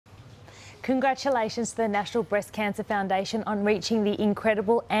Congratulations to the National Breast Cancer Foundation on reaching the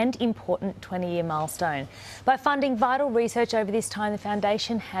incredible and important 20-year milestone. By funding vital research over this time, the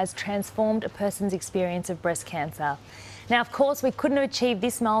foundation has transformed a person's experience of breast cancer. Now, of course, we couldn't have achieved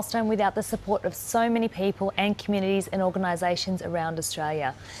this milestone without the support of so many people and communities and organisations around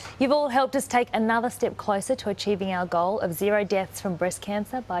Australia. You've all helped us take another step closer to achieving our goal of 0 deaths from breast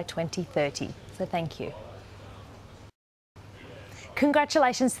cancer by 2030. So thank you.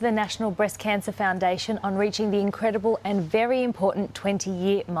 Congratulations to the National Breast Cancer Foundation on reaching the incredible and very important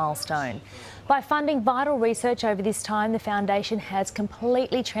 20-year milestone. By funding vital research over this time, the foundation has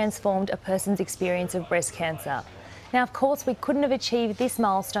completely transformed a person's experience of breast cancer. Now, of course, we couldn't have achieved this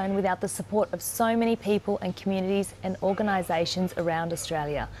milestone without the support of so many people and communities and organisations around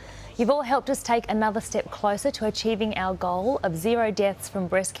Australia. You've all helped us take another step closer to achieving our goal of 0 deaths from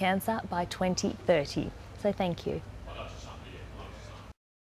breast cancer by 2030. So thank you.